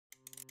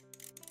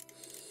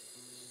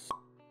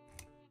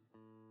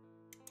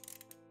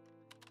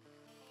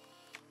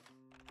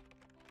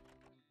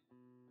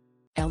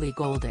Ellie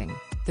Goulding,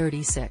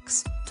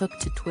 36, took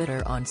to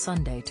Twitter on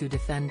Sunday to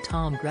defend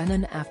Tom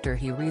Grennan after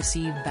he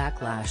received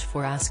backlash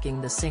for asking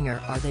the singer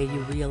 "Are they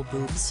you real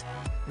boobs?"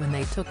 when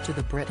they took to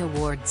the Brit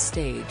Awards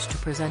stage to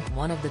present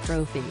one of the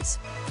trophies.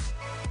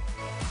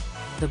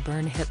 The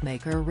Burn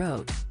hitmaker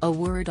wrote, a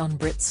word on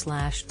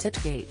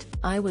Brit/Titgate,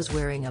 "I was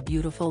wearing a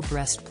beautiful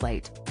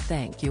breastplate,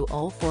 thank you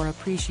all for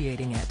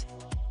appreciating it.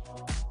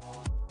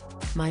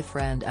 My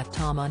friend at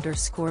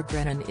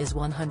Tom_Grennan is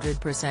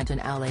 100% an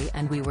ally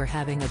and we were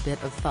having a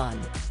bit of fun.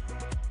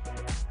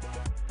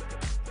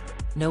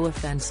 No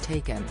offense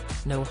taken,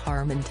 no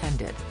harm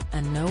intended,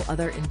 and no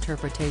other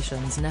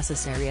interpretations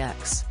necessary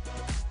X."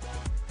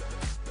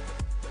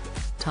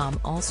 Tom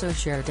also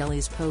shared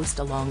Ellie's post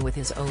along with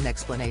his own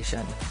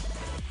explanation.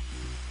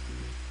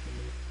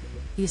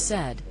 He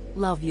said,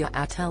 "Love ya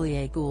at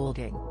Ellie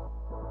Goulding.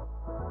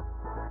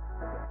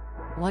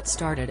 What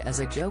started as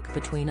a joke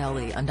between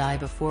Ellie and I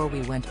before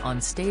we went on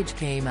stage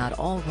came out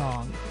all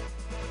wrong.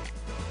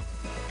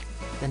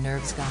 The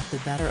nerves got the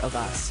better of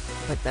us,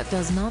 but that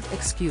does not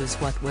excuse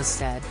what was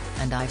said,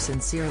 and I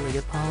sincerely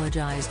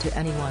apologize to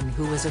anyone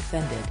who was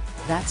offended.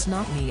 That's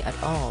not me at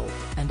all,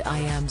 and I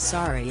am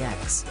sorry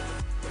X."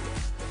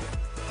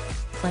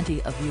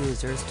 Plenty of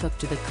users took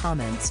to the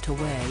comments to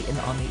weigh in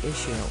on the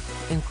issue,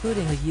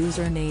 including a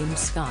user named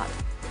Scott.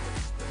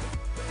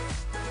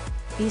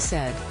 He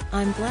said,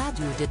 "I'm glad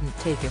you didn't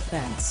take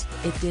offense,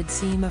 it did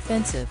seem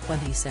offensive when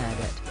he said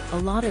it. A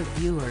lot of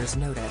viewers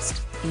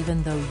noticed,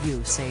 even though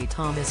you say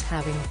Tom is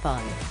having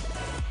fun.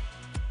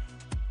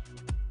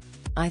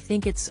 I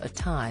think it's a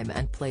time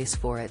and place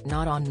for it,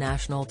 not on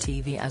national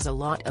TV, as a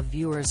lot of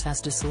viewers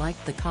has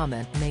disliked the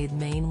comment made,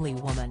 mainly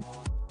women.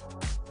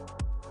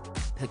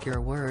 Pick your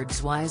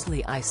words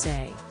wisely, I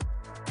say."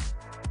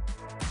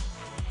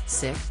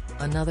 Sick,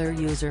 another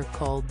user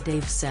called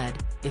Dave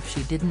said, "If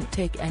she didn't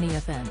take any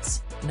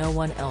offense, no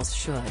one else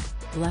should,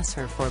 bless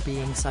her for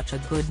being such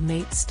a good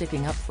mate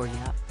sticking up for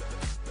ya."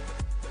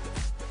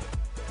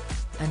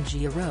 And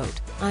Gia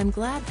wrote, "I'm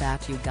glad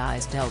that you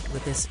guys dealt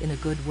with this in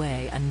a good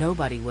way and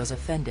nobody was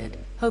offended,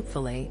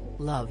 hopefully,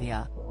 love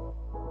ya."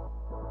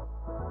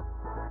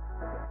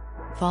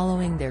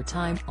 Following their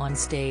time on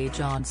stage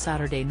on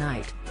Saturday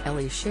night,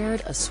 Ellie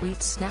shared a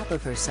sweet snap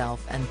of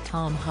herself and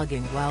Tom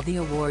hugging while the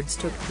awards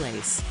took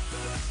place.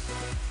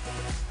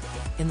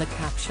 In the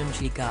caption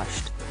she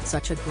gushed,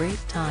 "Such a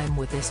great time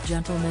with this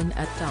gentleman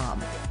at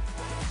Tom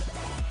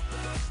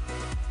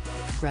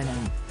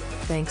Grennan.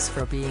 Thanks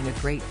for being a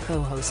great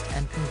co-host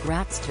and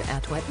congrats to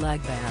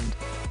 @Wet Band."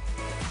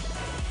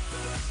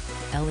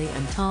 Ellie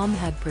and Tom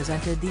had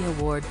presented the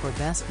award for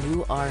Best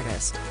New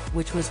Artist,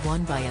 which was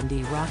won by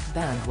indie rock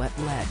band Wet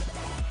Leg.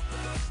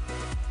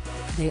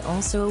 They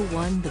also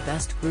won the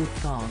Best Group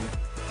Song.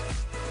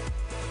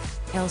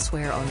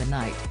 Elsewhere on the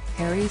night,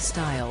 Harry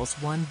Styles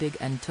won big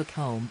and took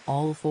home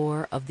all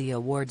 4 of the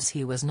awards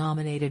he was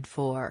nominated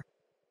for.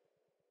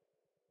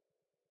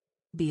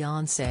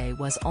 Beyoncé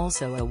was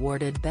also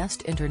awarded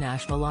Best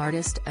International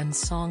Artist and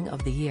Song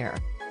of the Year.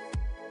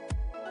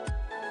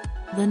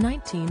 The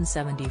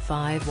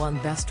 1975 won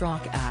Best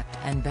Rock Act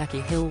and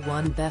Becky Hill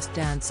won Best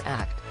Dance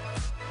Act.